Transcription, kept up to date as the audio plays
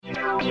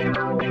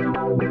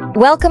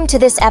Welcome to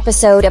this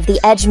episode of the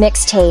Edge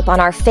Mixtape on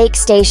our fake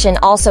station,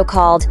 also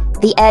called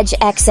the Edge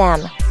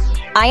XM.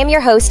 I am your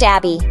host,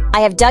 Abby.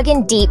 I have dug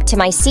in deep to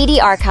my CD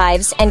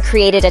archives and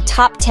created a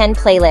top 10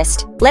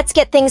 playlist. Let's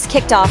get things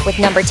kicked off with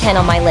number 10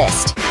 on my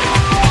list.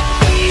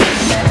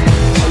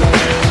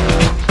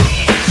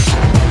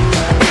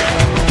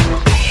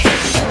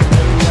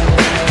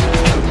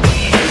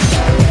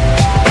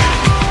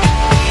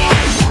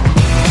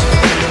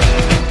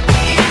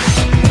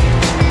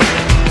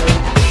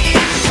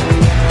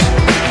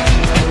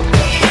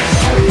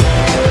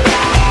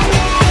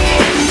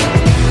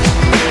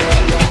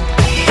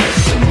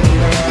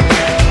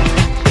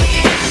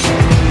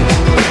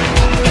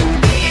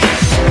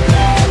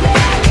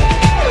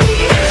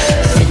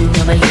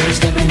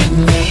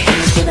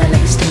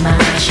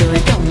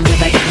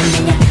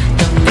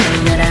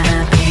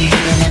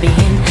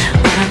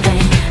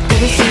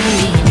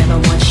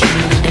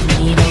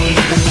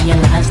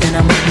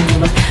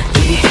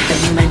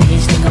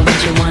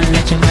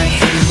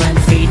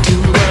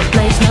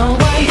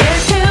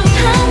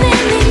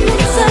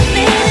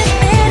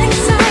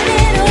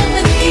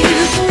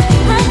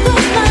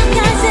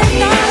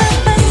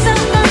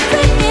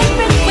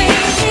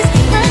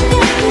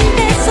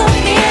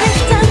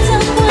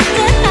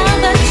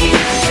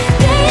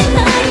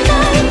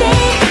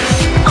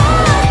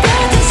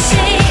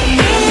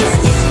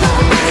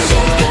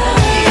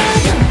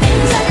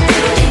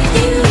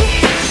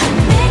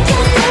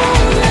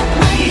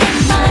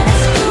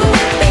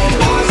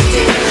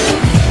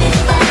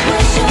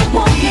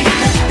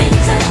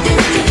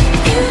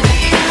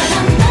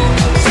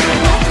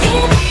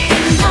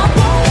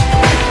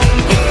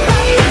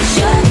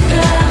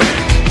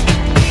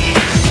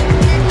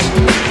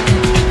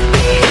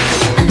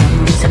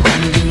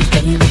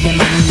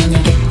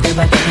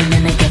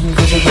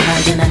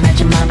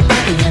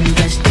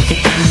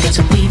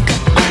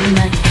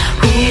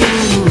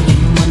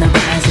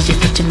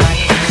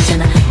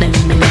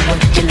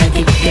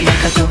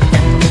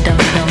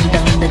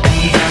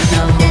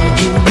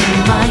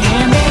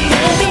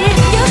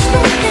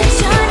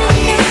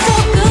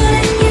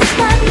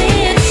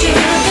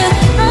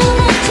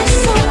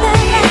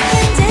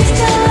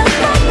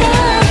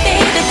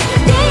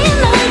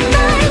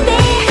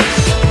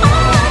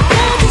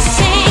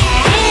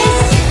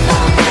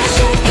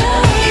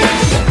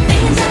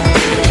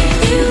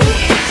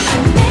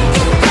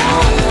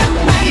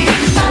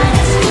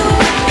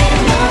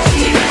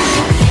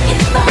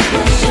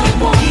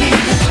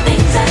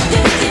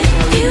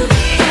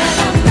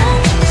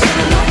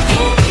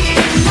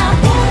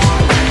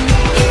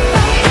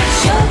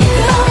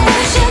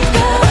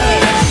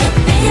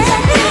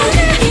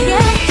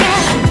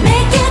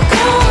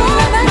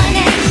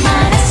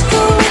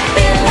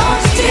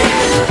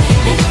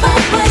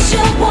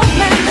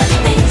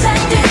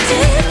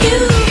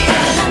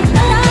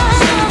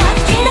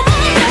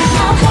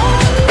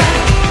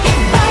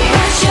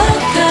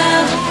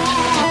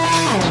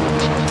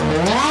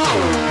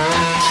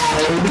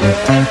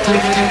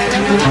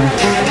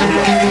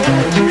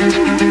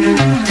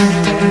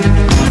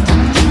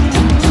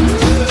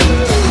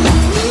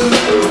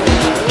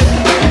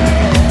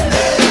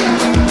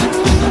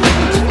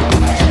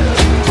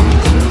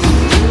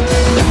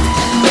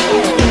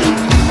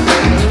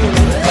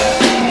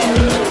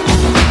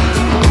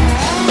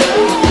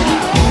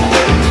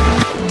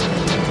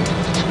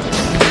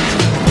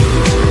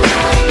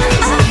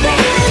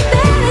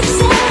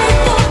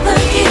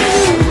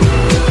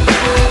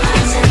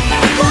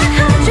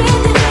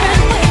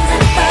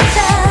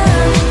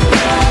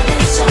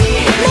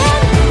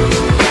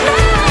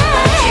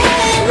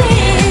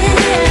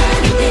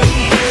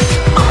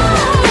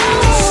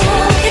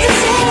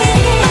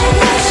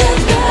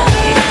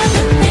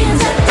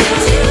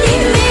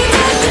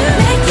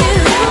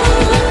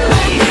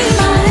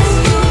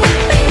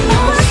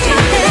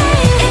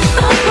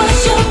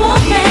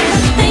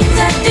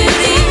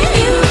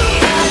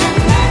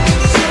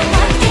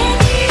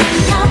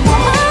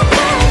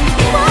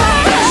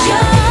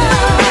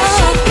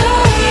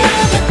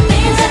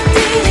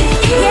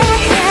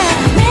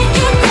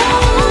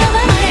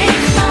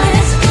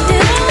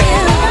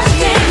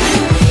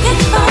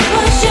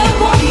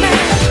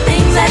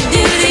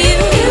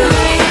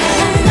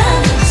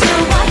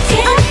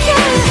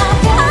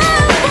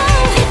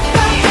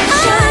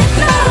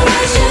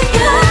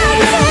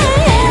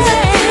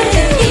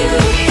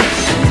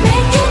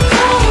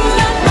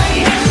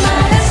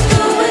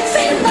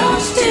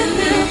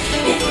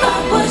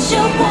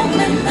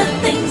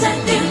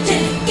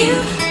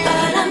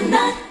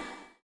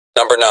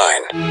 Number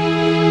 9.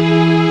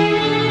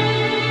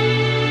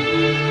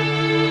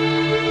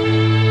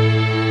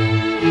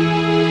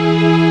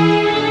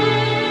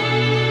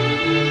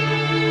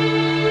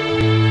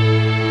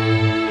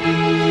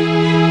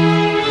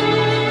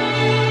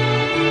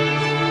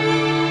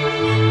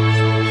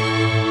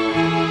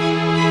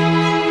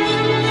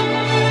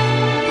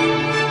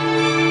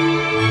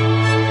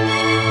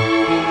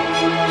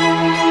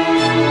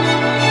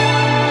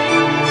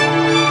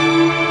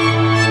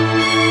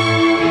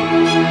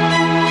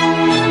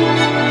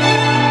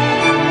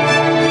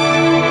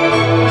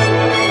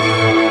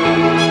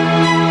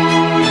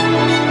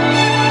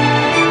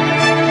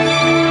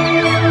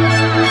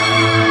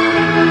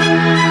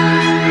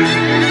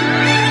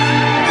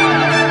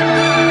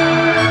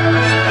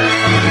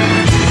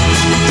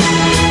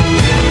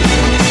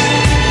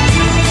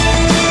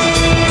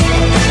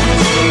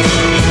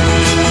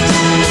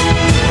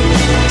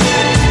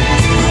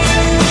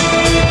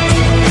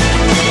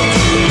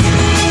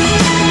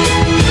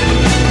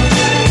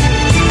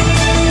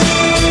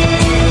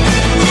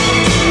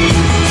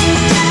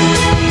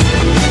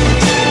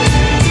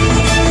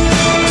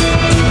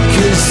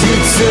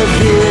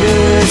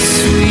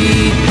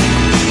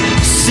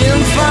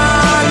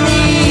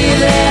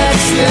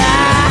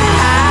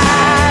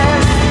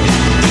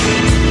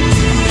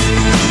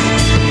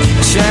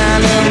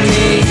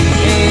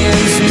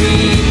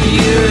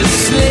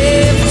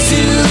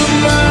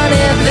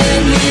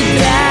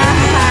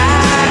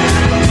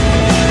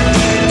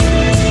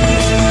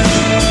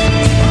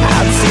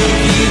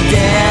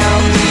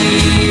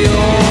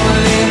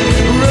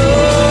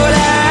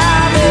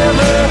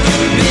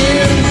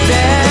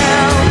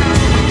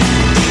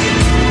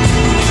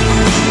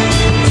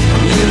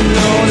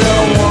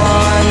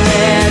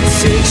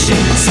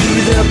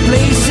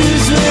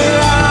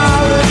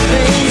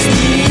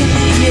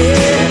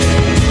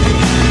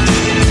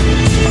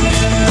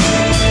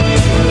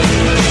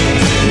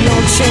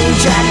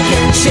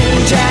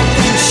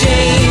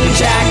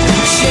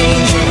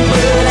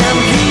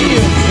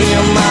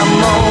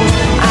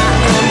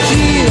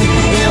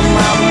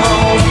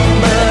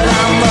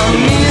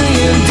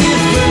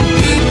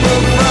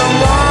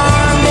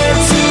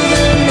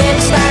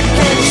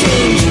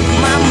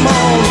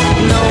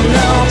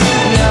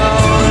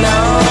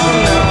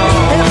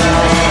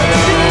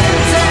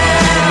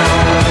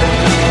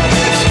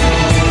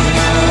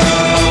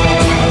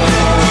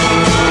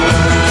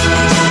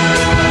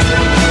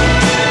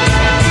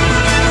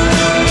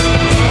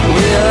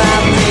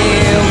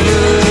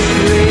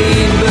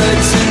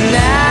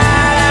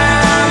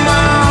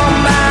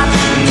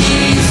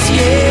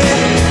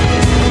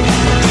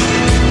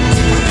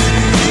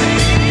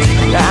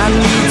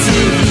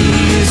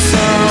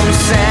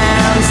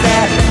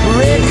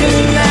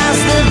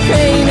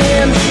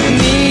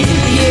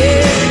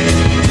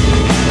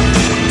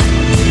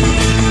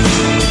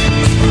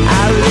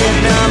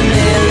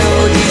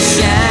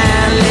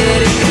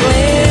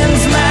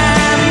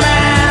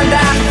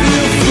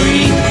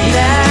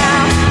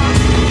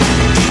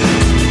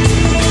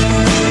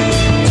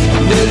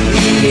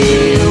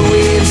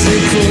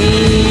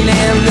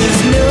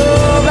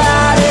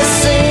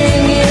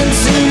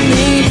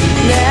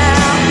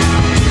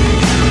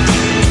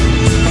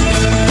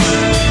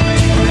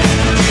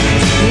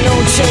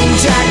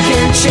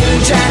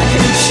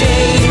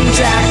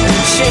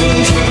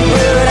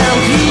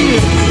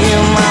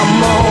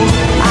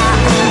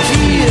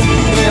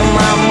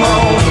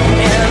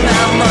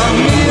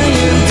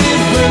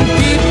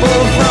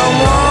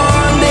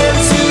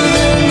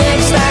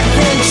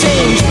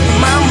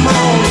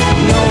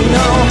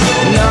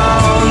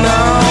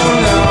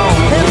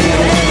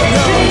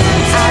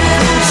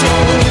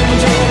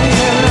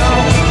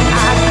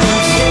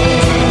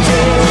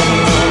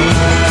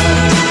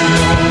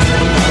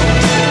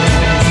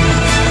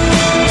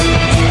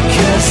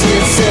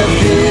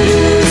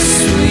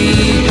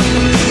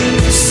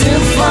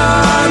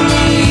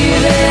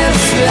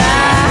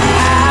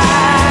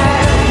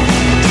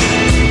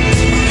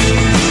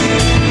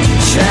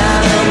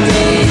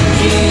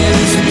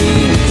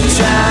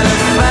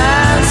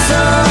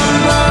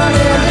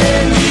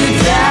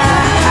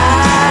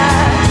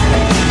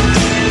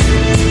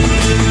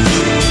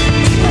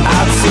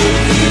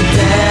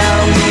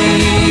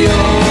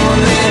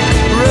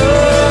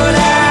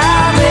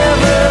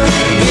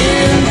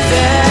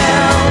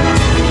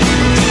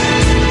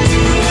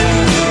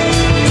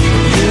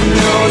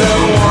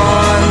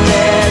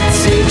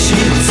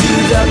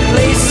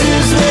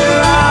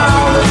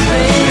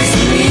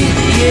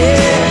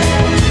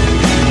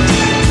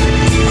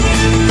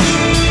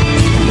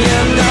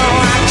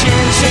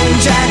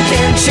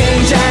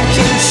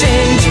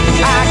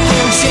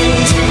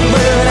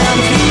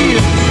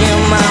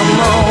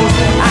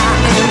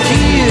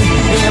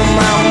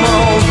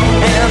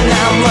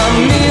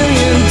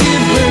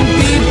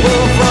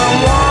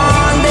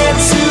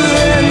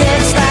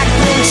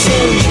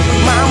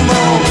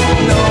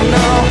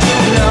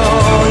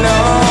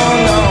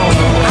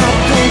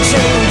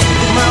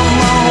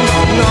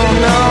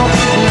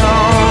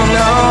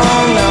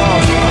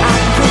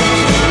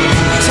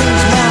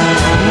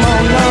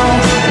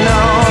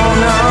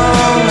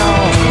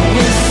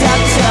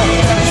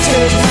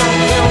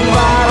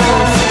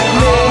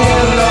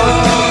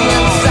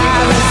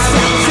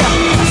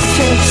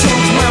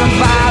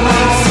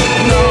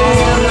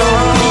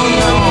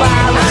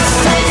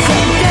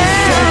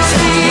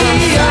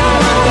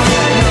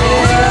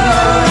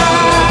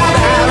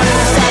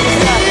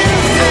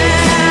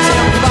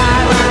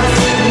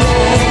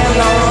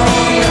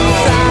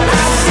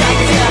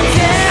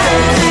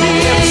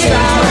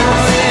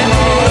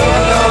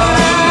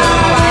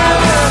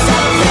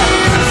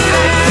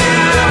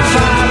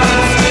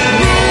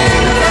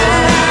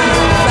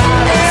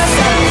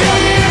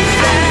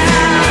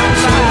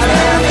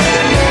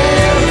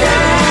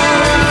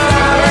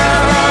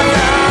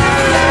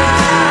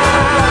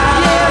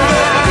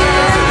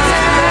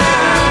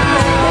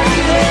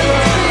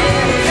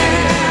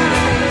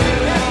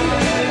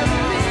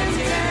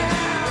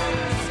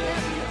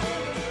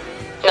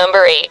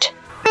 8.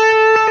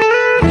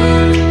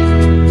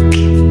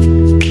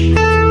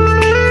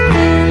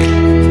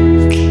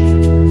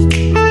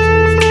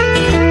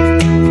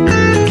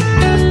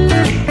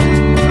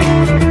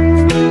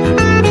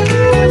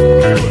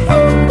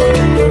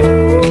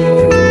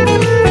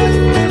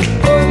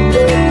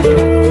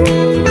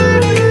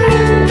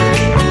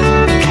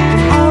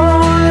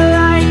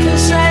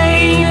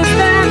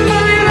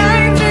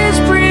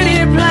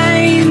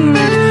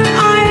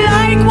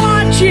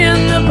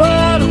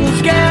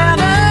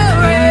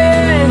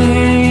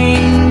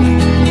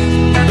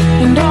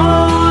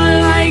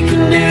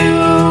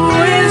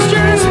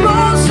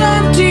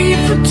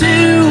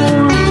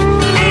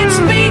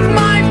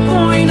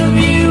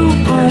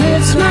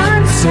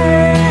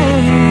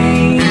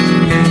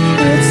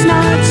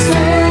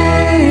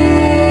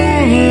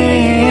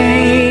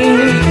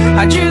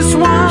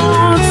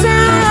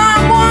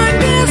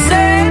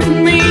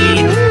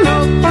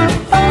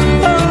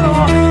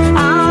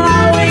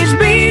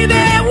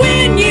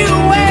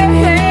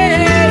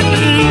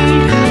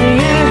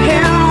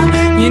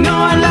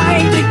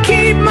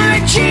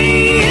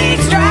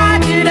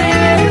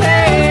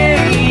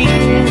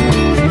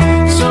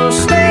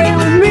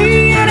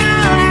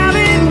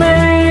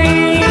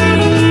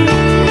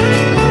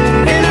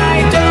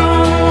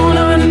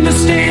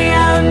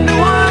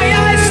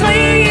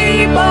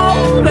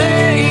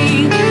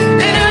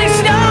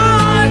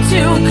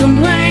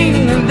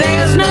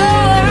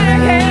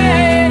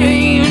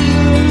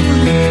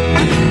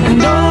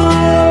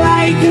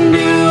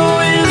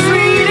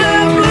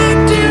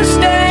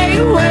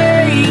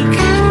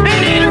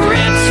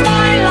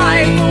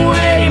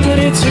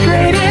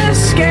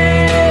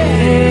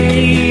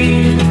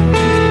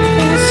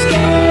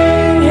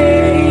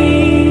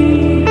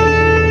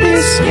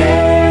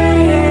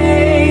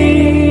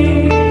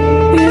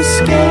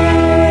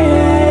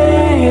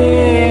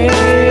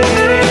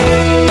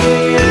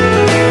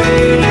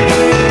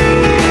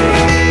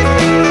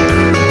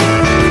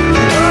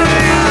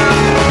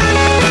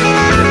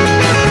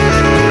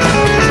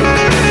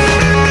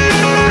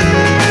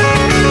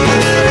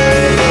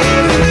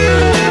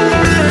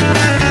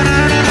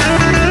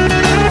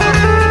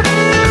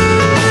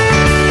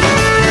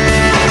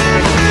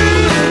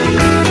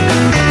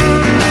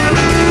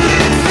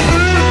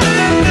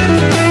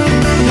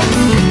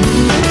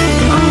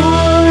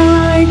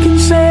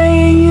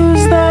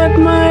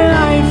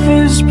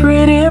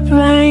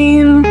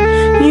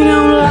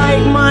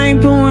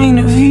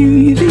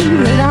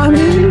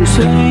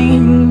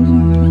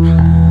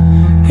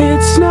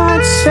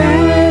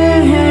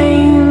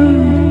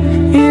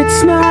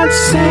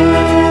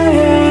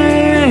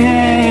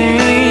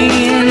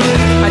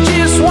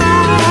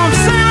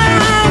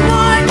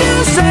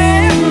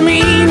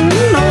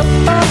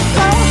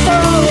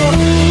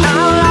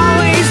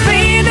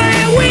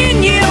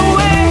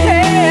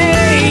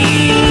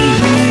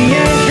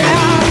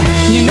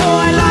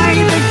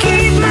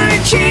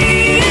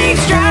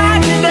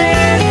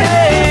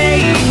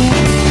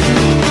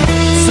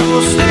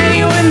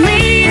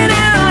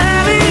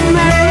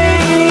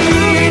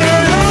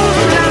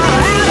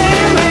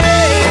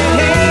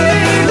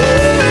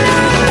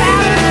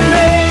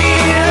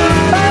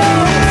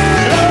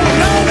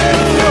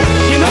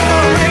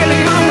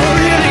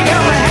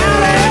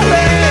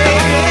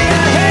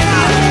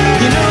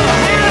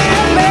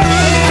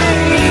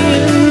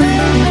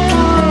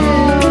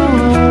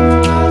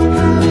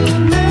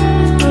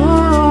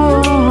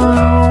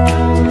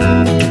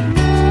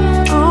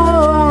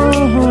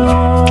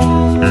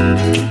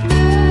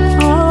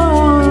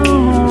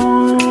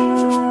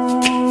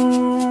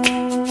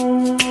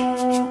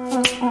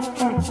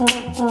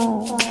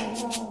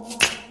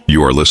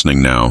 You are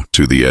listening now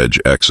to The Edge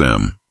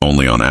XM,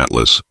 only on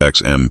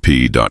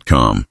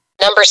AtlasXMP.com.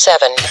 Number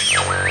 7.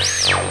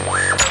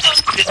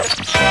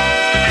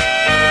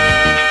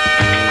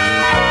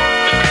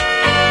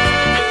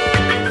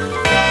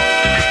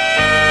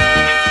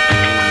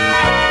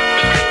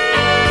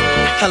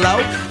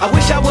 Hello? I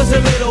wish I was a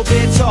little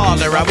bit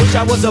taller. I wish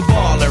I was a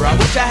baller. I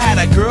wish I had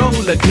a girl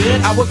who looked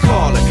good, I would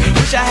call her.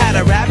 Wish I had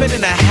a rabbit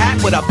in a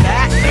hat with a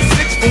bat and a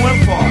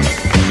 6'4" parlor.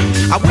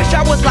 I wish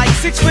I was like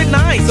 6'9"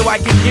 so I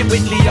could get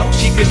with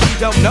Leoshi, cause she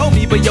don't know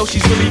me, but yo,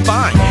 she's really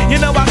fine. You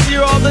know, I see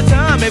her all the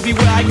time,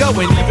 everywhere I go,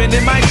 and even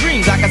in my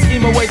dreams, I can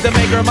scheme a ways to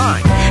make her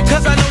mine.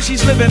 Cause I know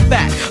she's living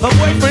fat. Her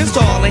boyfriend's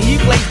tall and he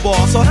plays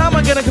ball, so how am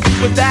I gonna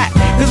compete with that?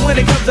 Cause when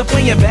it comes to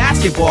playing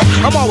basketball,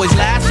 I'm always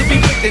last to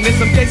be picked, and in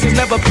some cases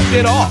never picked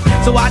at all.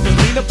 So I just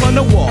lean up on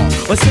the wall,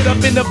 or sit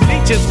up in the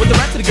bleachers with the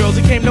rest of the girls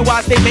who came to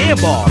watch they man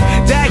ball.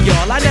 Dag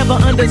y'all, I never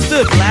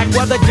understood black,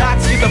 why the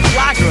jocks get the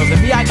fly girls,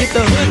 and me I get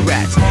the hood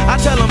rats. I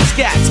tell them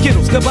scat,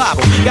 skittles,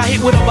 kabobble. Got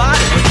hit with a body,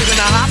 but in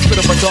a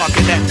hospital for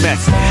talking that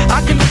mess. I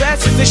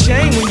confess it's a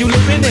shame when you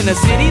living in a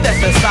city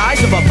that's the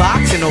size of a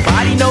box and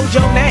nobody knows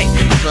your name.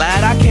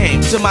 Glad I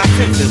came to my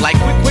senses, like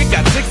quick,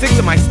 got sick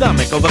to my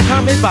stomach,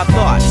 overcome it by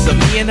thoughts of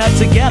me and her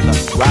together,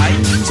 right?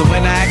 So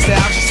when I asked her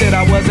out, she said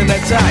I wasn't a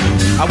type.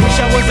 I wish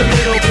I was a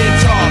little bit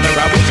taller,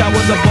 I wish I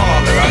was a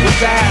baller. I wish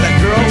I had a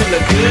girl who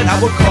looked good,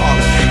 I would call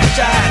her. Wish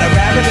I had a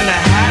rabbit in a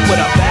hat with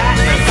a bat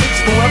and a 6'4"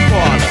 form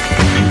parlor.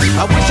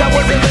 I wish I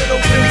was a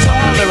little bit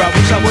taller. I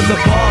wish I was a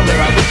baller.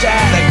 I wish I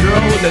had a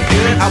girl who looked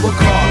good, I would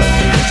call her.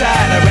 Wish I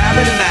had a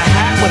rabbit in a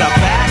hat with a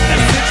bat and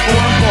a 6'4"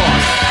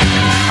 parlor.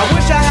 I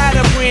wish I had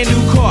a brand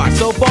new car.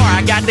 So far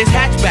I got this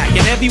hatchback,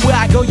 and everywhere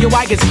I go, yo,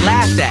 I get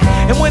laughed at.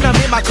 And when I'm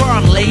in my car,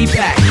 I'm laid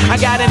back. I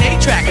got an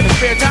 8-track and a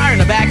spare tire in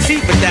the back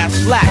seat, but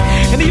that's flat.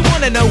 And you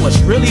wanna know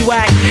what's really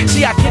whack?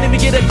 See, I can't even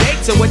get a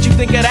date, so what you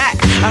think of that?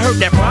 I heard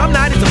that prom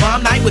night is a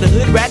bomb night with a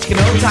hood ratchet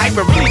and old type,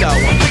 but really though,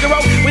 on Figaro,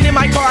 when in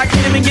my car, I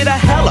can't even get a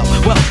hello.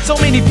 Well, so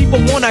many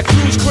people wanna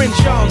cruise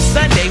Crenshaw on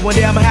Sunday. One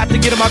day I'ma have to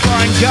get in my car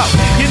and go.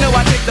 You know,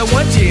 I take the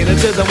 110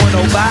 until the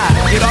 105.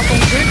 Get off on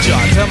Crenshaw,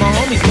 tell my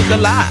homies look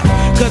alive.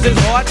 Cause it's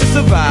hard to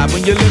survive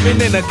when you're living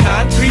in the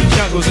concrete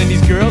jungles and these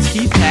girls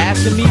keep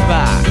passing me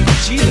by.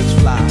 She looks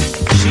fly,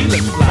 she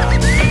looks fly.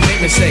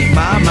 Make me say,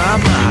 my.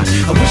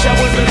 I wish I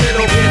was a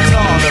little bit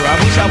taller. I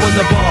wish I was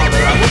a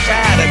baller. I wish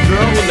I had a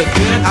girl who looked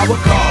good, I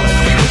would call her.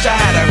 Wish I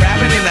had a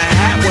rabbit in a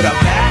hat with a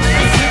bat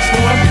and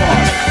 6'4"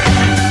 parlor.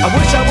 I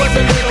wish I was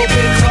a little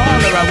bit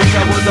taller. I wish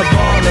I was a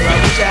baller. I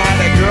wish I had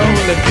a girl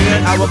who looked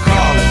good, I would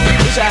call her.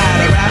 Wish I had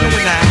a rabbit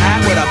in a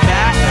hat with a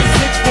bat and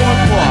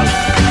 6'4" parlor.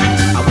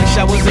 I wish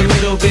I was a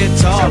little bit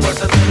taller.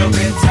 I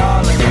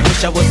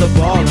wish I was a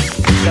baller.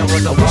 I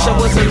wish I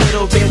was a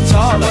little bit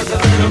taller. I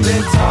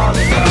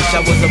wish I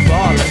was a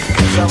baller.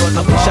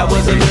 I wish I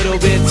was a little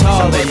bit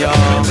taller, y'all.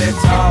 I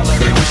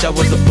wish I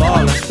was a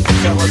baller.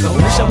 I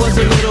wish I was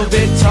a little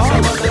bit taller.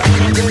 I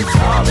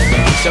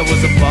wish I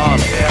was a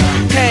baller.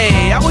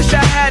 Hey, I wish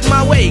I had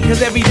my way,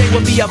 cause every day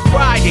would be a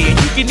Friday, and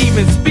you can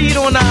even speed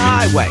on the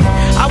highway.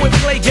 I would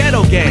play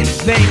ghetto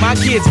games, name my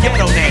kids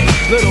ghetto names.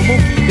 Little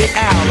Mookie, Big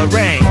Al,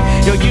 Lorraine.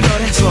 Yo, you know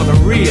that's on the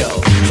real.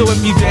 So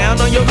if you down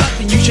on your luck,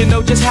 then you should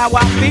know just how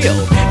I feel.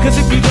 Cause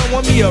if you don't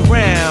want me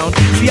around,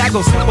 see, I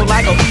go simple,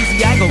 I go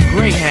easy, I go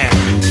Greyhound.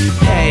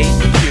 Hey,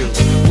 you,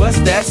 what's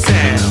that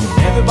sound?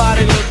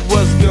 Everybody look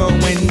what's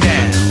going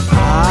down.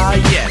 Ah,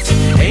 yes,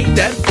 ain't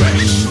that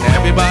fresh?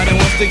 Everybody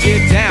wants to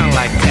get down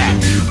like that.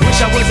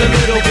 Wish I was a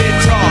little bit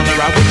taller.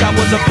 I wish I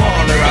was a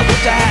baller. I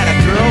wish I had a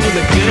girl who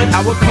looked good,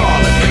 I would call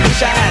her.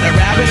 Wish I had a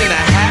rabbit in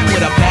a hat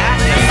with a bat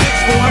and a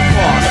 6'4"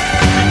 parlor.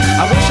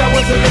 I wish I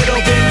was a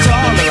little bit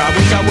taller. I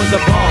wish I was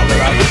a baller.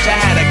 I wish I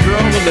had a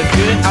girl who looked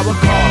good, I would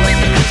call her.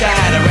 Wish I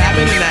had a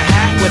rabbit in a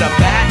hat with a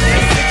bat and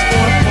a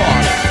 6'4"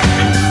 parlor.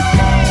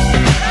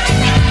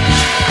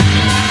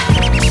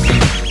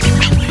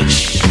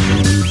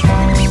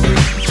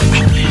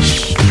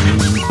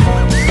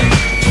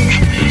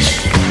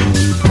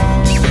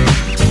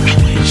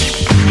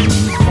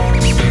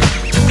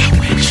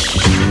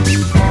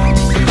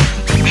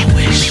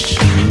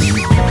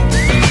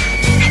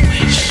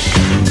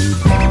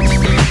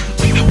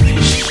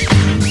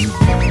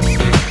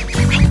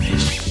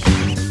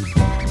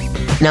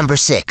 Number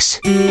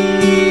 6.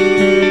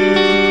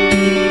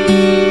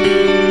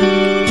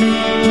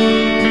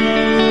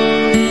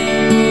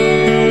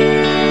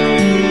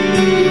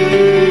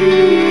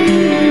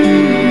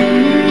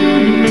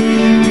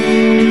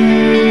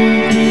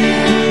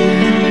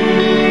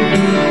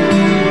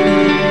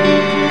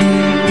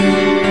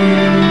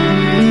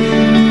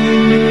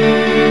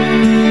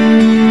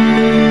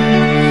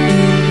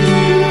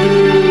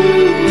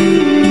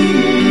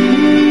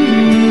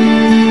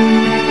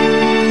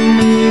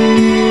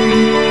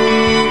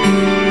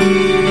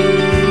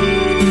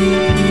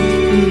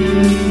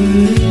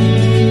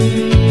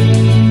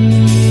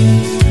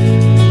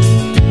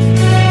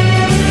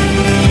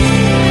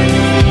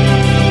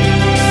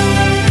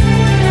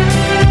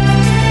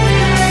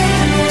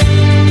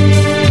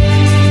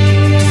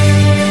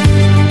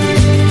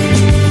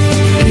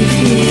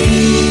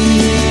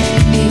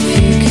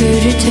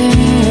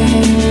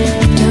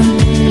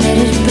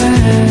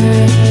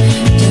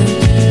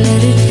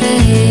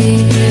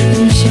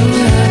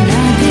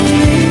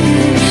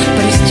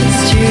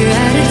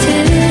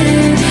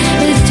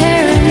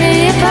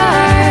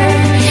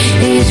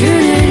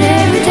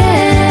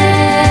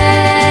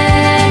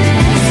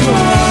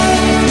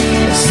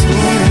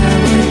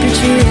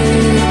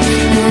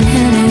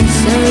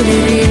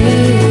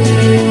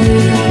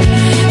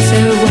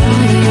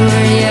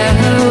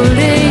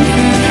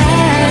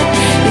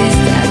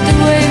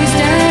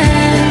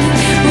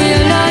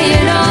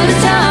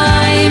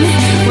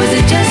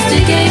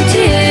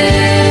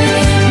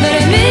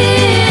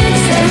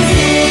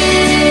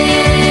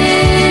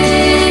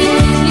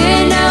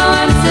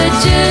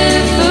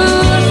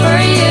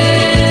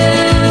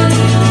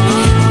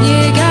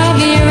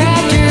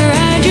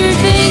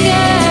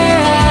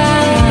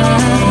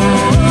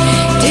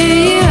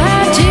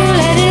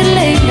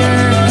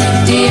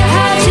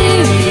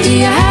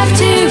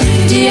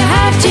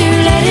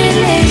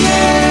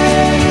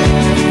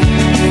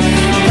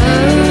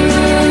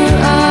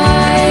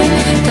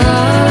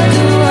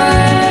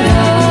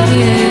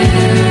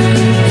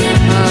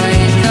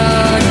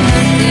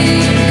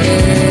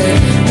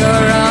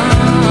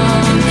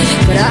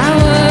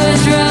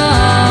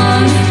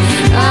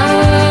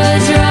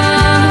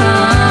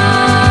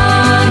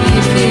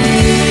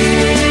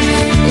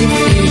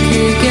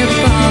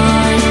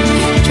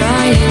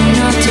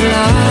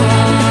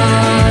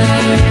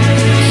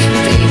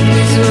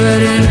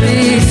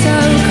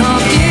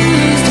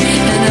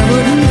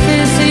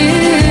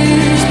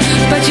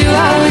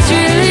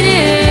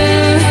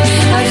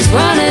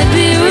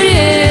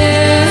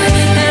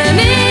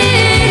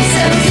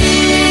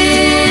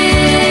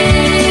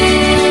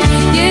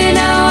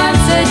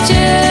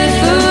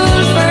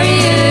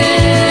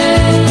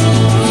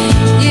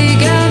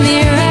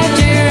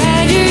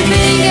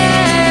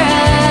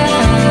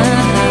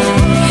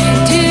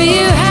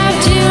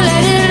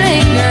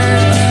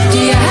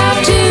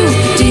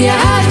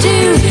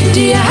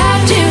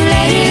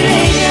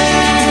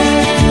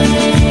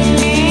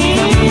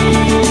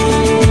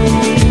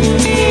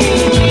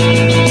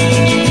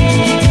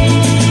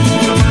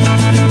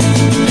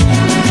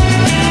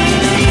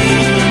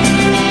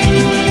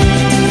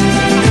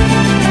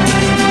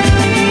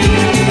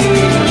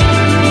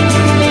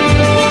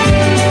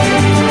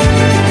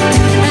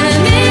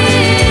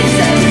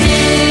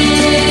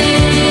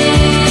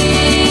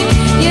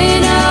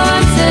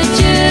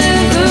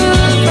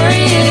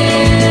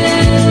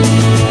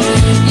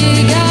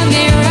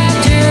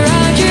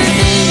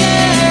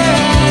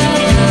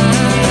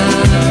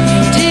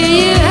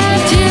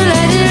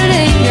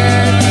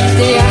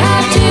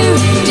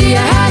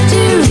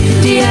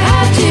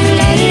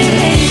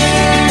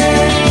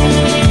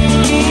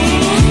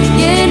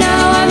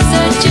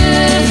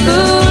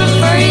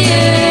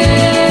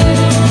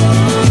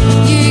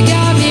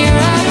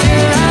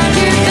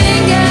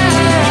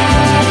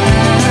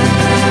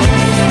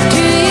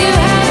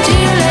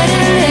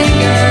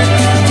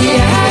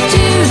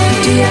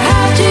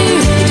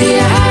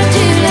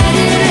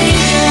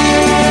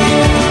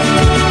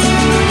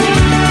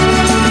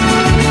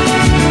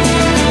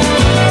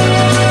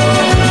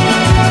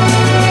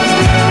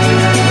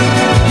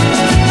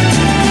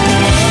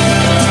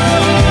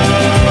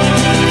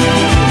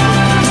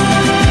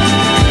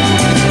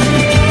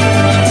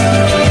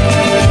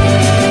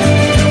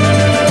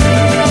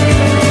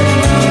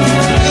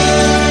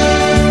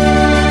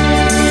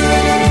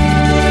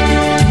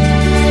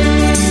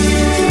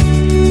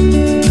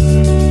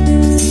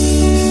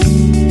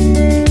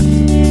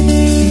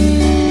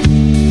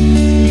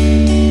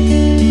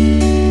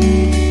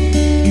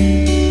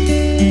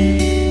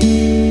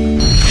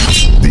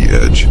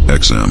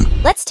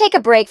 XM. Let's take a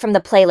break from the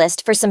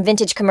playlist for some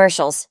vintage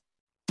commercials.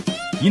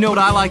 You know what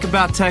I like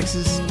about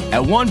Texas?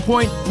 At one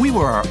point, we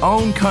were our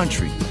own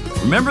country.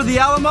 Remember the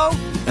Alamo?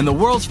 And the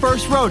world's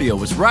first rodeo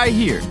was right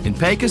here in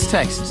Pecos,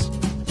 Texas.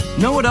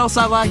 Know what else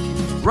I like?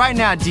 Right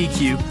now at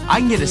DQ, I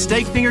can get a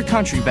steak finger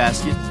country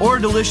basket or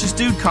a delicious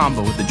dude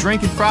combo with a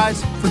drink and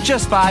fries for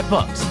just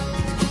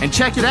 $5. And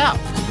check it out,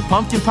 the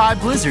pumpkin pie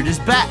blizzard is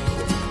back.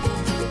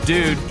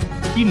 Dude,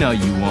 you know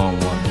you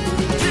want one.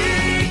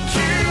 DQ,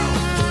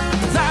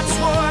 that's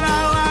what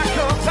I like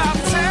about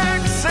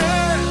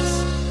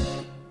Texas.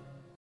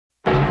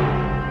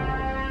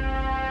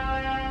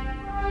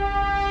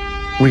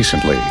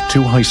 Recently,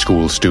 2 high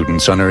school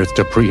students unearthed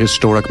a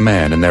prehistoric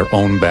man in their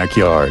own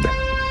backyard.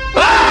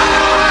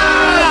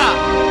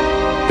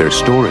 Their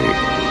story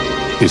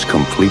is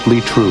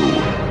completely true.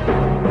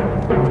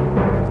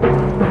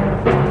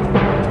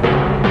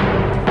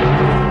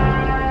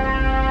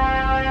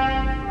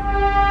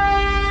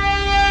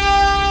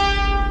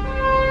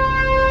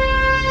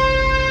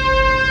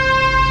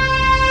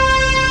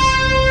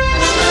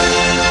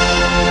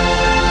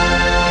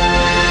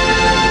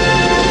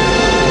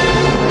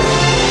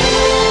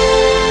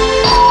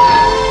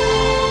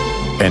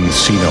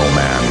 Encino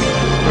Man.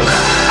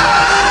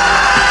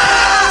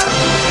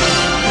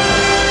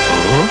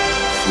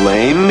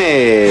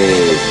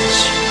 Flamage.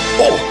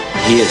 Oh,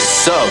 he is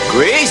so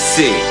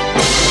greasy.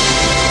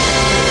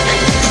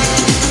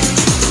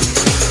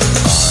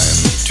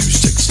 I'm too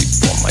sexy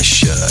for my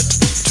shirt.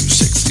 Too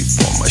sexy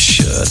for my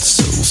shirt.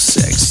 So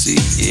sexy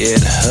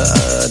it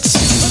hurts.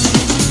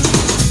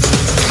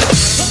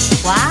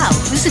 Wow,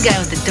 who's the guy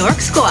with the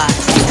dork squad?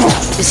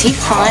 Is he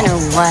fine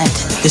or what?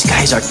 This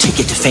guy's our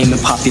ticket to fame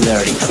and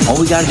popularity. All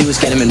we gotta do is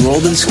get him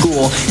enrolled in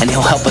school, and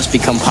he'll help us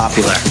become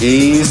popular.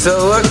 He's a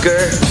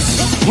looker.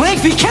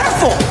 Blake, be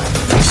careful!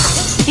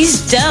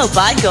 He's dope.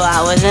 I'd go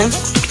out with him.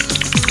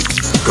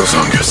 Go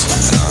Songus.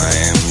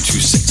 I'm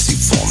too sexy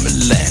for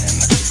Milan.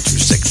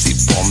 Too sexy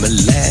for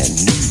Milan,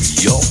 New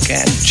York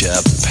and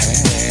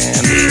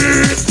Japan.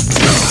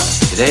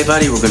 Today,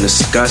 buddy, we're gonna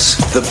discuss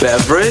the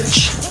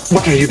beverage.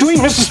 What are you doing,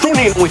 Mrs.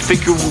 Stoney? We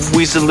figure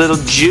we's a little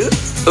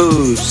juice.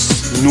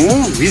 No,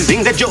 we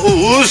sing the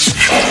juice.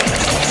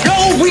 Go,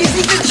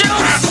 Weezy the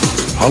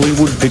Juice!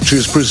 Hollywood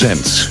Pictures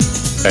presents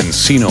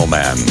Encino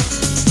Man.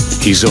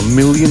 He's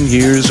 1,000,000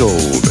 years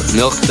old.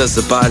 Milk does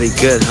the body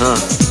good, huh?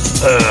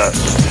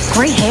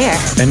 Great hair.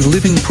 And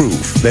living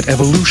proof that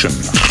evolution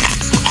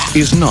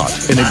is not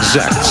an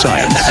exact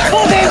science.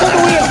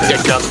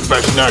 Check out the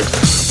fresh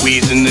nuts.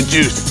 We's in the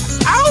juice.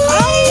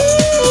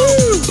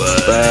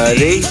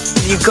 Buddy,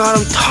 you got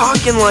him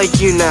talking like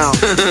you now.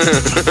 Too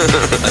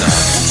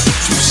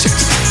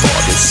sexy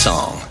for this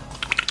song.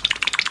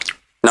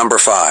 Number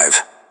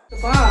 5.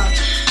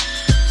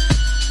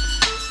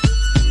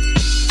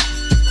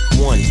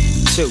 1,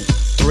 2,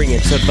 3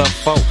 into the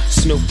 4.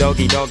 Snoop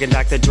Doggy Dogg and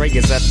Dr. Dre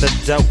is at the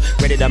door,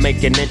 ready to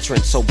make an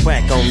entrance, so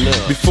back on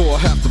up. Before I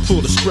have to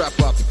pull the strap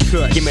out the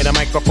cut, Give me the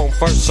microphone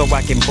first so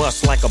I can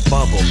bust like a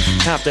bubble.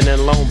 Compton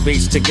and Long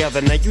Beach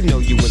together, now you know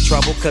you in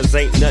trouble, cause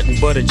ain't nothing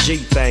but a G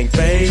thing,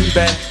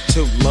 baby.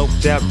 2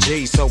 loped out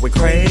G, so we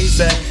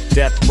crazy.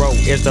 Death Row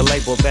is the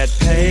label that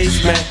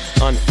pays me.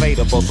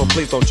 Unfadable, so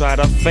please don't try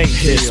to fake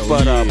this.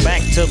 But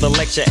back to the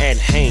lecture at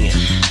hand.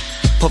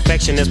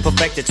 Perfection is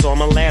perfected, so I'm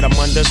a lad, I'm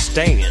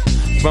understand.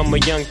 From a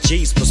young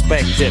G's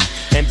perspective.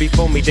 And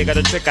before me dig out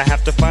a trick, I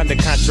have to find a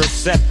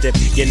contraceptive.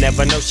 You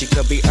never know, she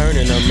could be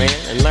earning her man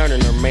and learning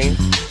her man,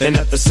 and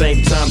at the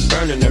same time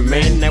burning her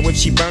man. Now when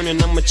she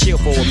burning, I'ma chill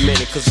for a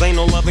minute, cause ain't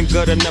no loving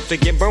good enough to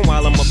get burned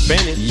while I'm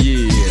offended.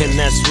 Yeah. And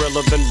that's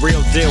realer than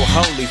real deal,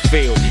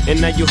 Holyfield. And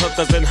now you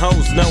hookers and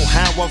hoes know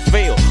how I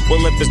feel.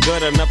 Well, if it's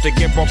good enough to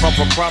get broke off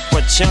a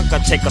proper chunk, I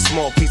take a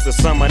small piece of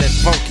some of that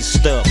funky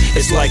stuff.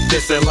 It's like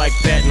this and like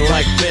that and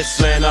like this,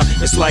 and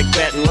it's like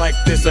that and like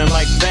this and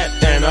like that,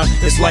 and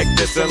it's like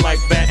this and like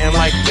that and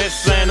like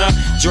this, and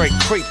Drake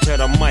creep to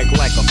the mic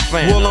like a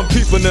fan. Well, I'm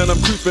peeping and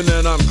I'm creeping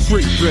and I'm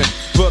creeping,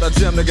 but I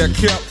damn near got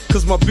kept,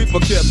 cause my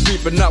beeper kept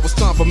beeping. Now it's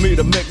time for me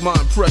to make my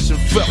impression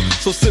felt.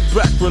 So sit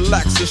back,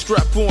 relax, and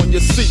strap on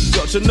your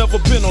seatbelt. You've never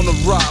been on a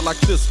ride like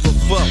this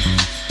before,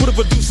 with a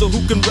producer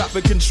who can rap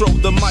and control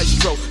the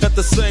maestro. At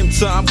the same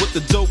time, with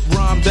the dope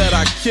rhyme that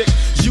I kick,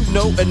 you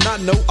know and I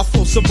know I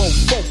flow some old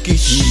funky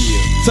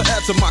shit. To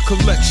add to my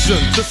collection,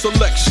 the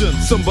selection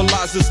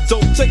symbolizes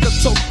dope. Take a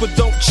toke, but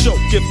don't choke.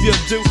 If you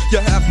do, you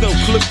have no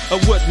clue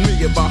of what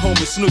me and my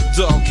homie Snoop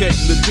Dogg came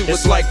to do.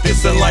 It's like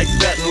this and like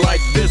that and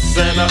like this,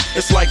 and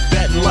it's like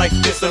that and like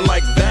this and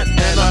like that,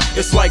 and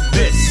it's like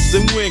this,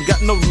 and we ain't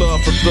got no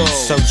love for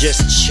those. So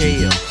just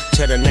chill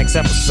till the next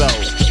episode.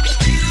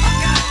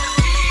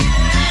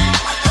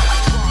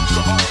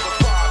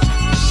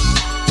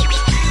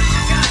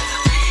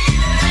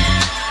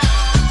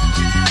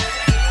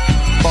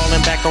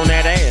 Falling back on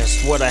that ass,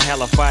 Blessed with a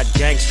hellified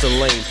gangster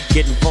lean.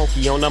 Getting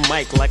funky on the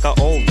mic like a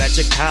old batch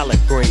of collard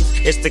greens.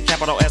 It's the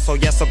capital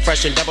S-O-S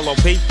oppression, double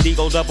O-P,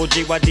 D-O double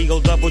G-Y, D-O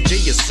double G,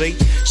 you see.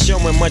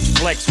 Showing much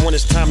flex when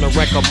it's time to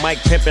wreck a mic.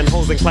 Pimping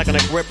hoes and clacking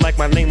a grip like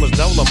my name was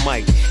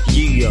Dolomite.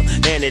 Yeah,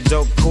 and it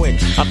don't quit.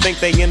 I think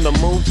they in the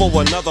mood for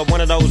another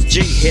one of those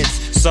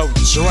G-hits. So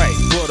Dre,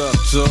 what up,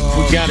 dog?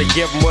 We gotta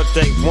give them what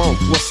they want.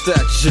 What's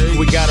that, G?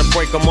 We gotta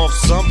break them off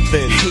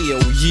something.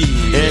 Hell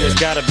yeah. And it's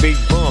gotta be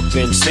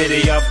bumpin'.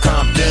 City of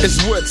Compton. It's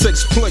where it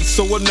takes place,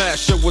 so a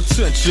national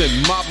attention.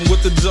 Mobbing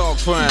with the dog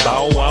pound.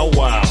 Bow wow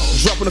wow.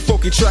 Dropping the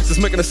funky tracks is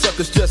making the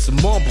suckers just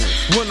mumble.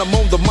 When I'm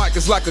on the mic,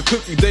 it's like a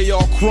cookie, they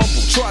all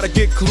crumble. Try to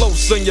get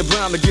close and you're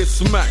bound to get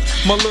smacked.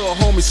 My little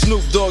homie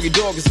Snoop Doggy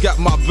Dogg has got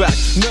my back.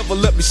 Never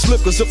let me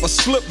slip, cause if I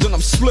slip, then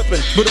I'm slipping.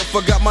 But if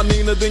I got my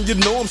Nina, then you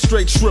know I'm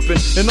straight tripping.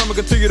 And I'ma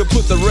continue to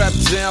put the rap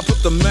down,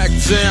 put the Mac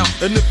down.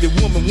 And if your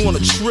woman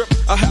wanna trip,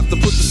 I have to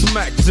put the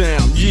smack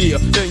down.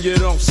 Yeah, and you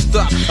don't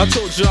stop. I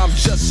told you I'm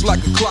just like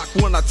a clock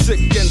when I tick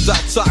and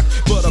I talk.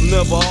 But I'm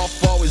never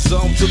off, always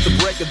on till the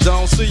break of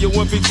dawn.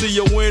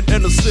 C-O-M-P-T-O-N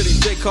in the city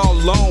they call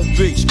Long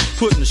Beach.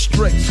 Putting it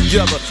straight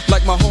together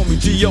like my homie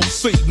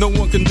D.O.C. No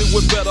one can do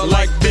it better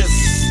like this,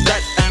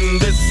 that,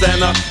 and this, and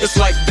it's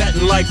like that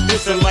and like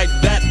this and like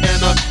that,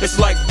 and it's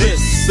like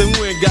this. And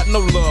we ain't got no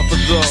love for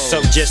those.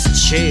 So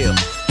just chill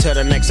till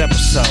the next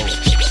episode.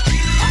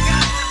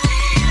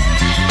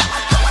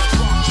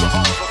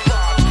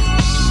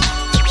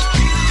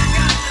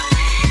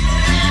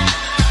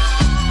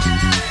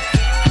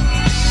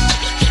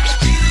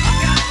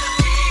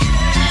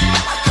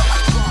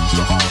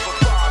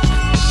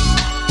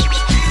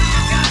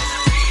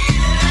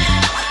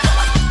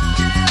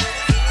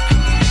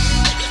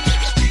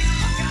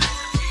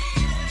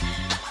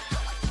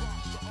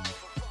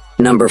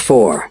 Number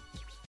 4.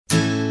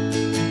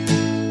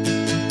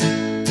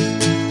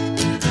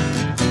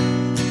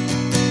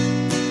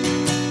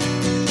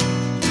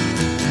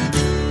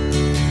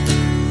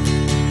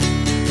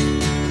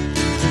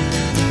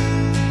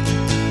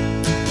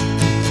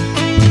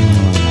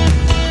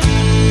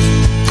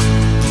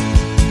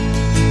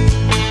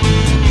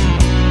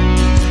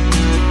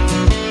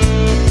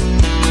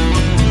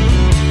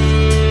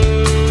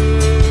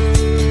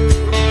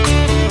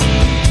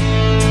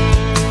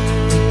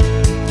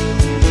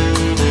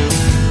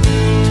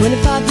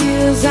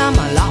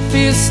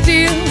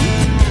 Still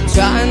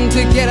trying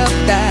to get up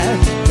that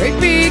great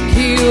big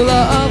hill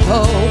of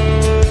hope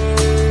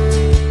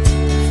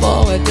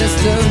for a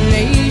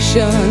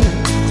destination.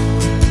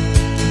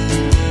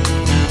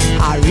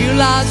 I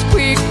realized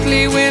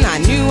quickly when I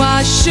knew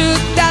I should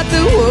that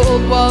the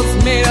world was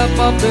made up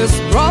of this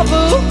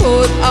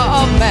brotherhood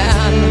of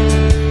man,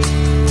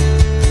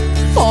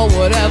 for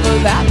whatever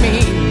that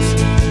means.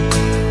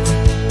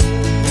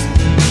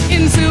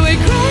 Into a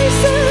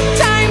crisis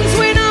times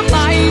when I'm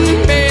lying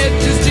in bed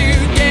just to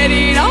get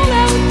it all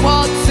out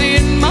what's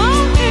in my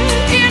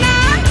head. And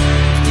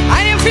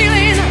I am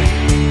feeling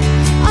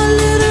a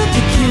little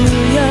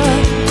peculiar.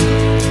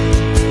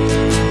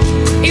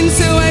 And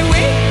so I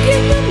wake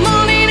in the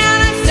morning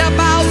and I step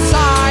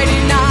outside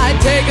and I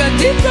take a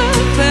deep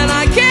breath and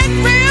I get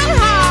real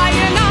high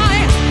and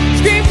I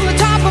scream from the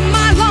top of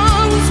my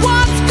lungs,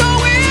 what's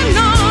going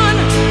on?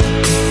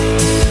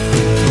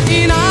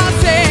 And I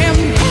say,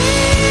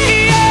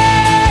 hey,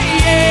 yeah,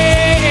 yeah.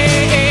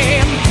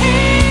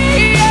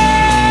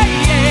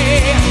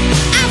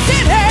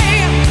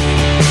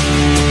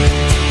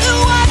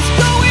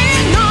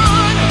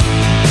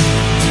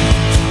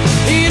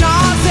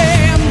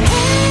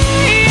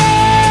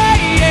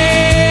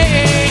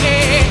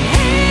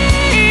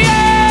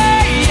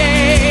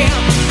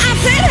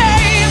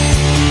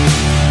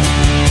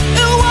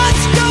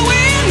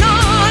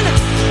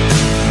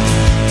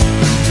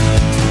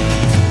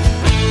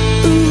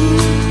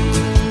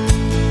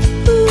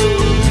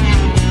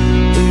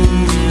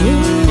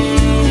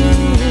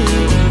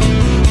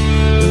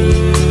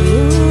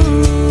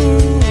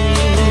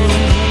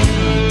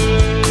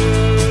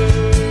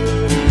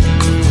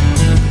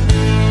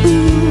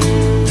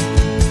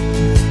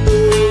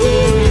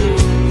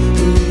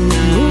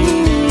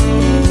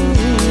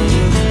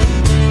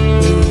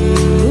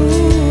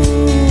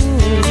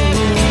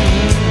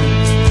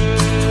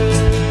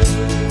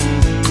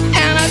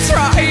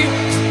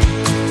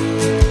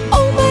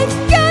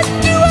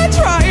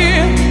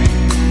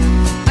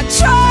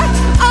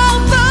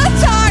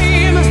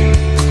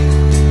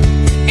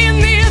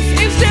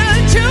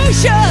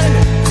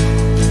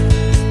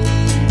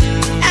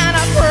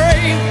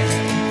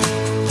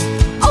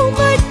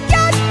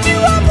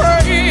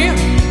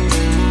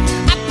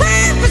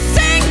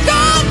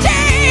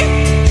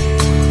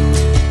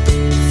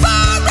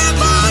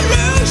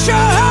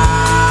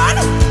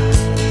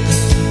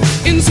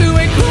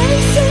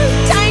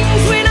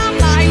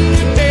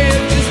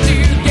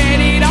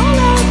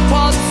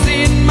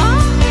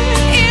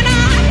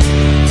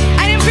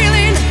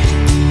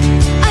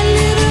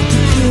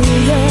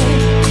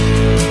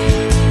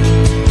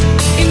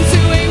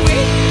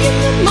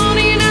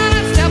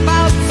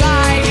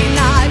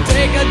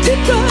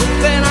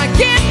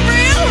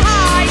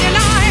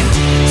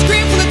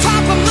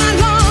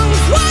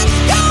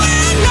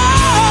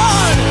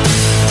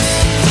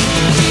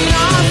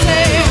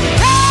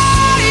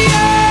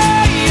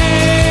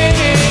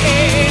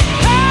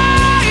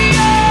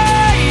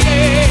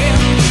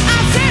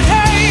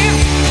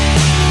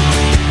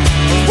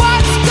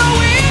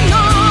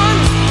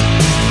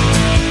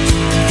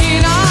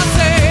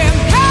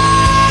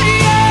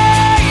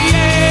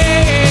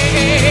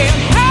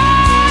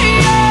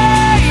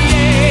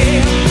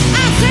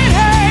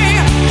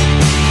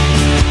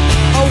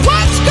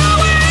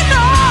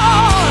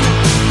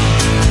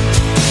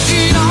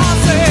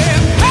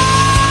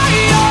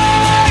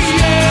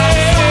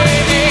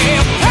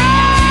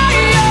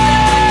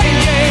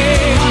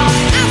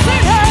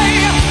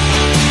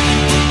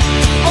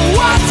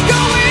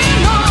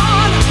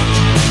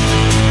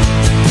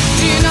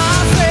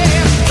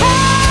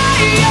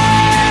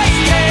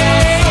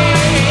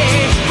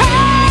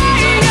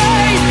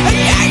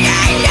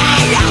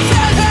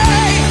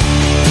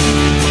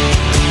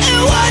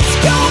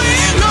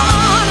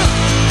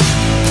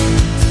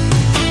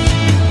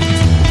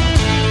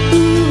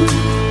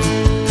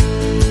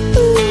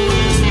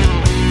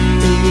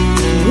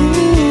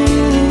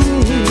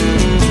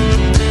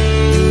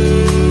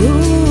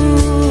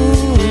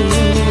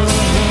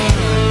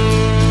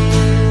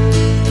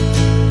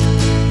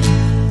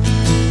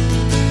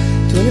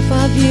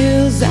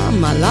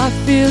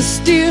 was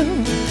still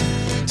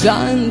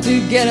trying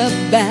to get up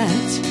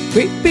that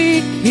great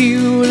big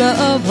hill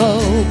of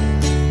hope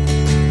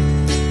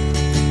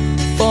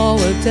for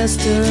a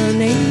destination.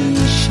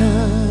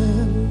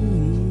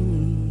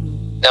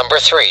 Number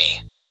 3.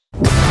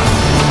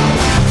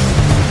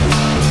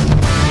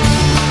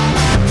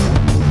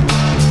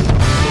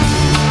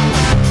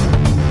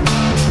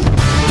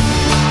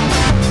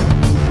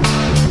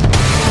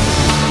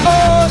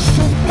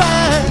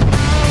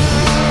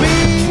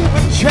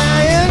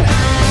 Trying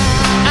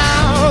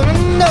out of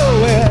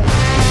nowhere,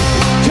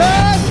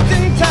 just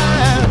in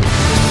time.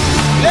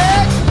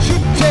 Let you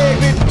take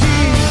me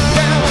deep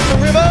down the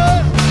river.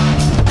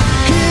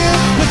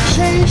 Kiss the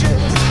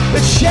changes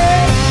that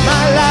shape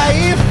my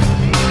life.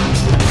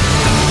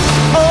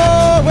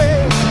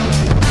 Always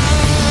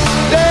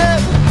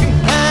left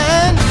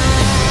behind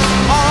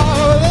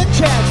all the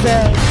tracks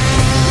that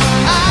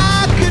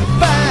I could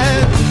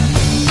find.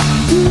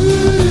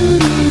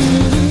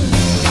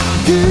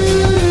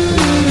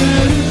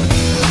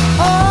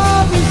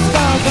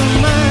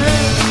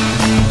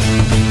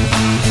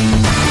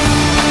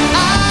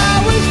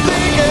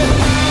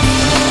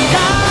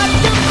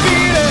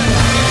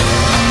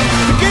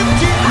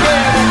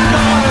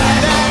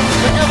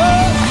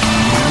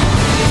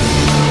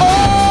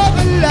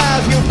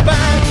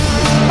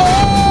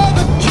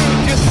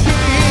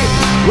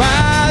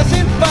 Rise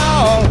and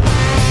fall,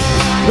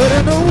 but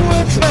in the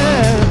woods,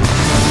 man,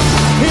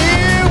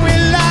 here we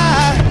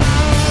lie,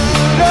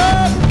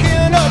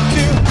 looking up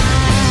to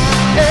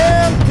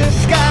empty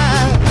sky,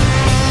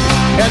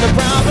 and the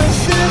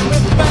promises we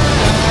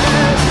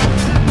find.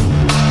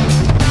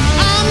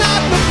 I'm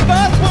not the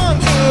first one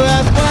to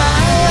ask why.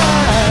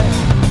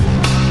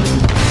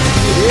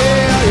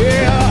 Yeah,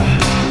 yeah.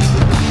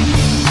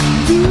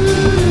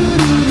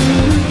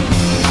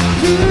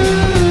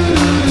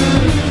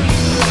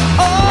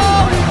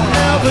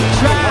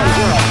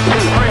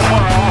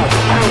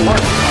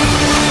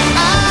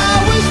 I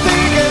was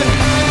thinking,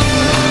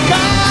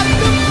 got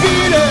the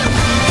feeling,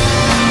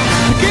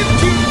 the gift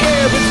you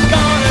gave is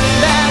gonna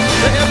last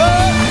forever.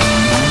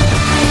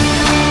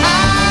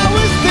 I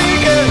was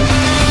thinking,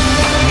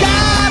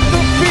 got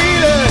the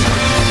feeling,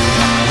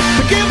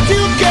 the gift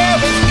you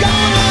gave is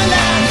gonna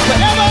last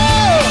forever.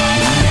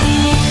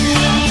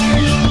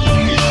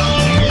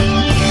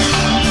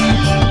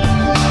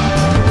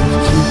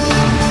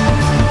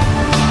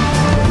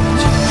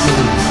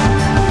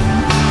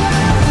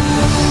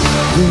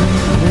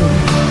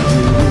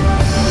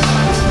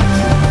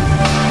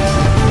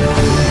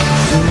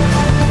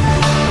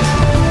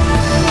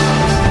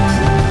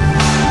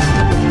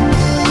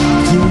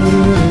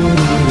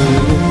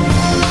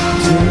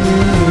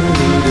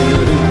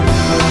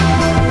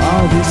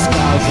 All these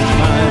scars are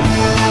mine.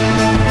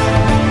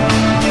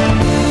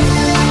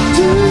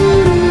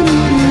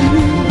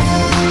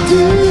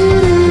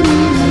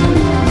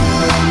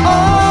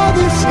 All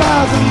these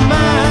scars are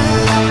mine.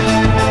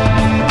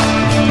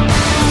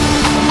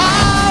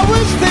 I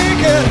was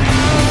thinking,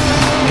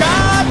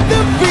 got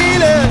the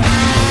feeling,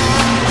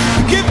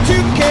 the gift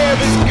you gave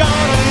is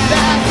gonna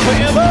last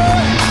forever.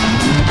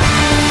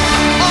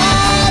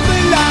 All the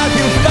lies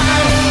you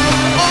find,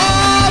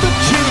 all the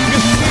truth you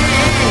see,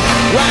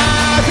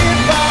 rise and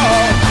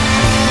fall,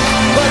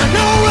 but I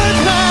know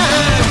it's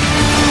mine.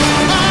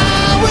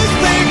 I was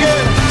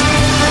thinking,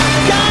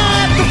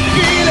 got the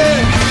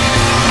feeling,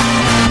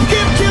 the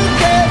gift you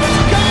gave is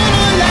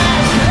gonna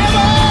last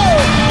forever.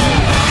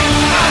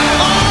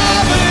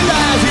 All the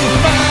lies you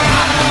find,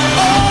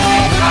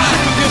 all the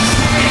truth you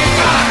see,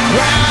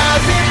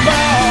 rise and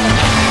fall,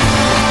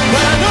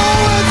 but I know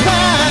it's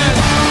mine.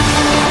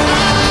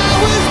 I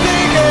was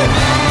thinking,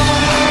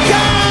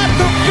 got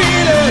the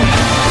feeling,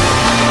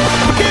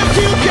 the gift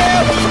you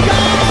gave was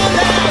gonna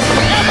last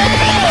forever.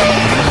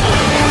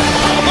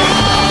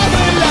 All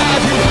the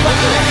lies you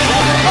find,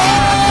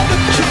 all the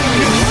truth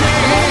you see,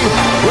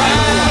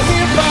 rise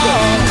and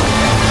fall,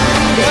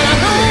 but I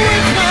know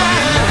it's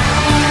mine.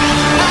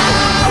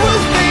 I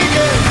was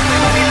thinking,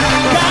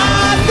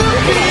 got the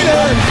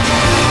feeling,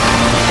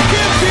 the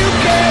gift you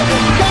gave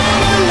was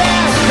gonna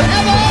last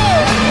forever.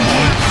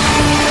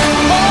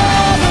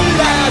 All the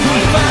lies you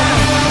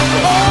find,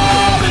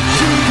 all the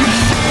truth you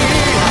see,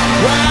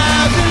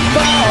 rise and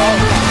fall,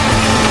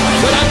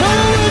 but I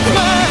know it's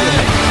mine.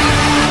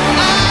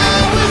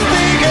 I was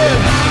thinking,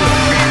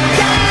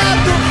 got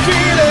the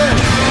feeling,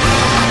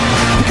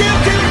 the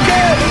gift you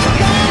gave is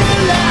gonna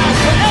last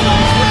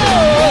forever.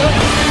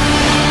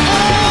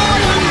 All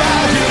the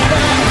lies you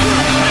find,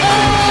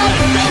 all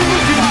the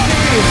truth you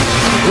see,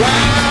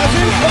 rise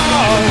and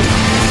fall,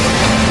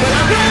 but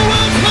I know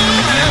it's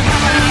mine.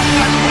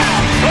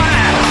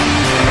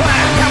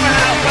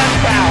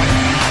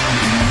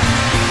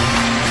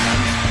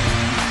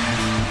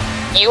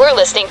 You are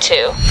listening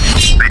to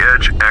The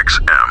Edge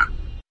XM.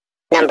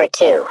 number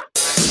 2.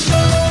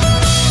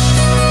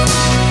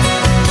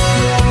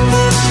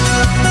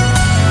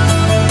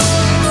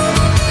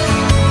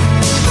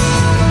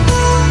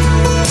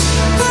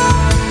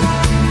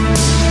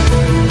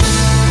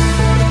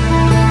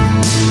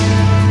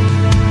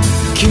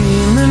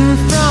 Came in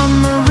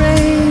from a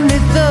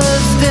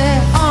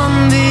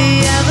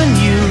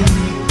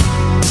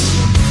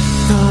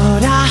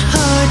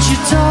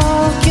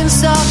talking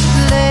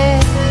softly.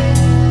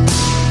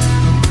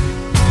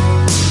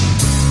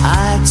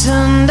 I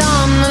turned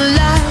on the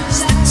lights,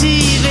 the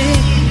TV,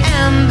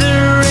 and the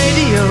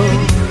radio.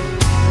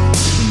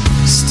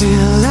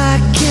 Still I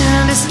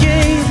can't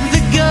escape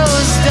the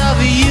ghost of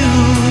you.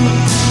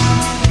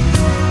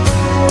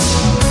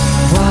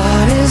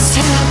 What has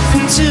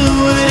happened to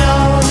it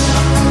all?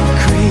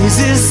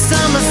 Crazy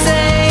summer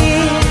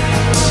say,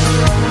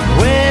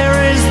 where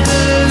is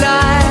the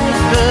light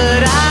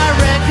that I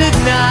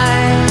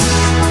recognize?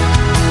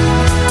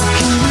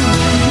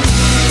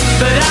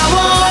 But I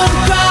won't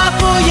cry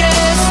for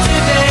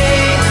yesterday.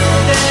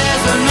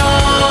 There's an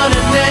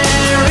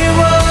ordinary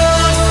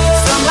world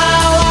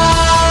somehow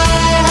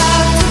I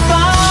have to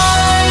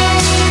find.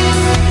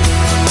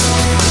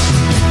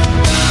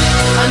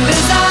 And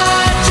as I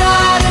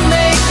try to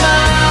make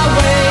my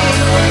way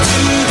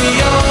to the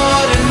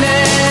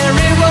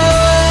ordinary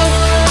world,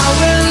 I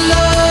will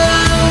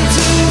learn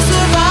to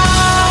survive.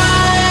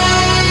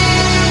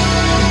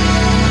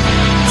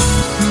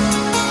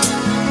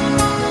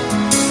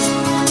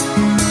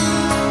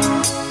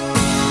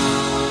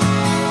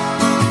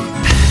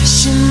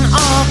 Passion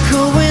or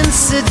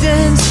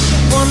coincidence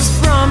once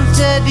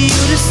prompted you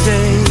to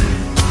say,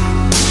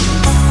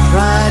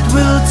 pride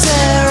will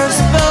tear us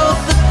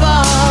both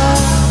apart.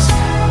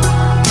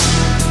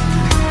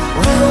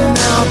 Well,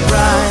 now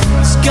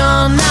pride's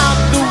gone out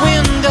the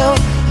window,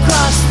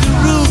 crossed the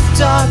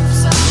rooftops,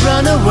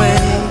 run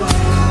away,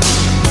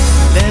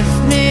 left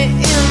me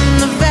in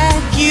the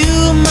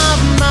vacuum of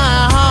my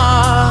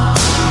heart.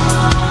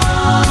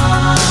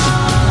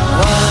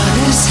 What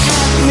is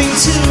happening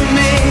to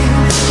me?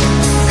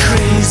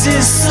 Crazy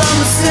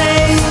some say.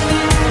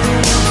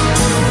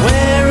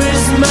 Where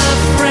is my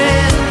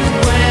friend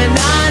when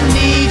I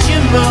need you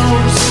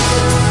most?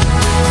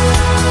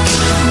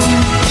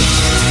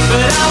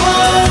 But I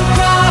won't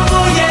cry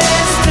for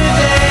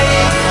yesterday.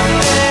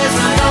 There's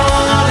an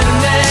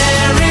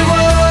ordinary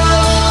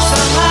world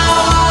somehow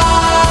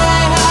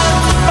I have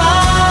to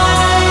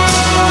find.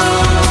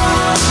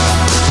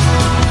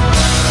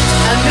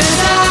 And as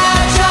I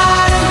try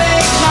to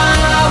make my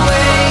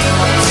way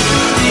to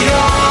the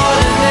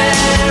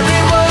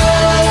ordinary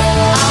world,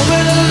 I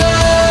will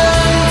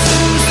learn to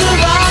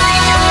survive.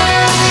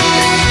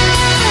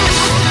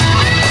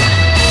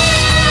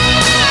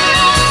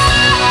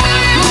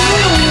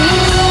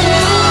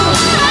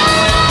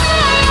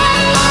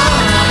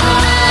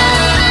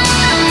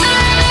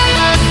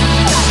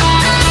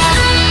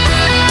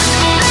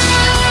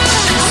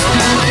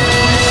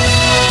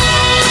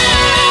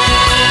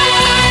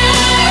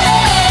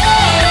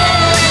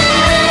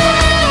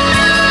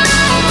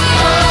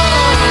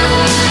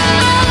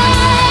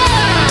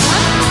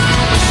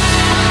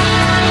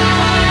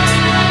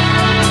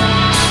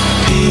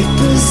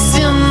 Papers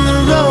in the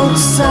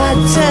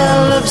roadside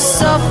tell of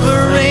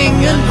suffering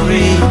and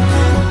grief.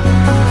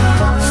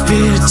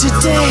 Fear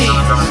today,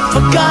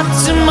 forgot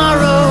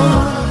tomorrow.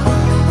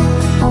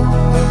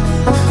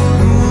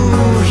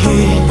 Ooh,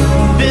 here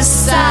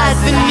beside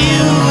the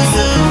news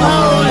of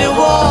holy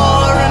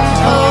war and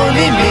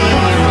holy me,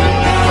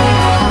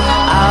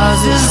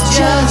 ours is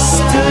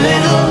just a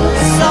little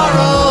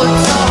sorrow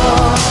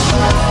talk.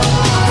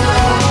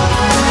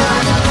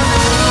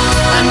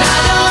 And I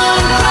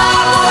don't cry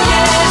for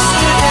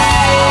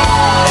yesterday.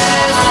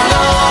 There's an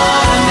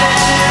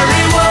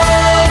ordinary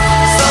world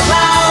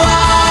somehow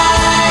I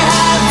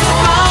have to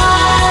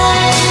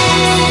find.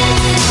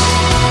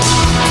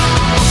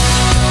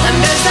 And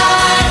as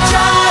I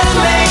try to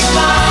make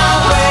my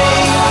way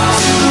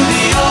to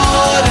the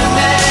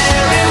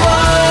ordinary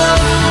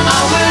world, I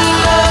will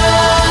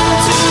learn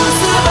to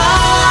survive.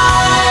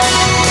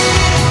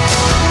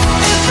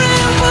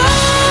 Everyone.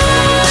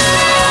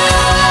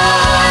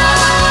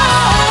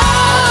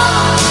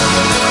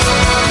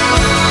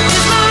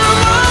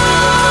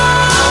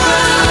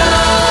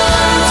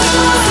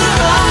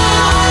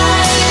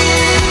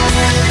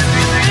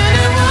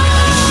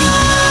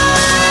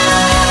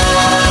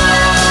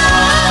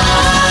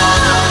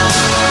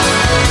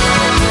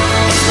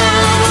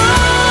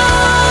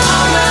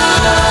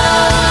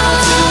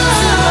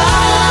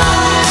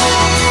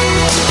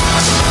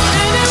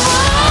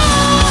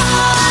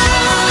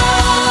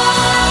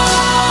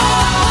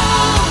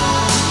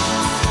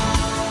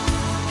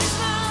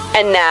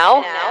 And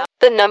now,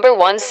 the number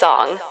one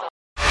song.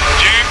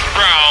 James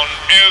Brown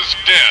is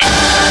dead.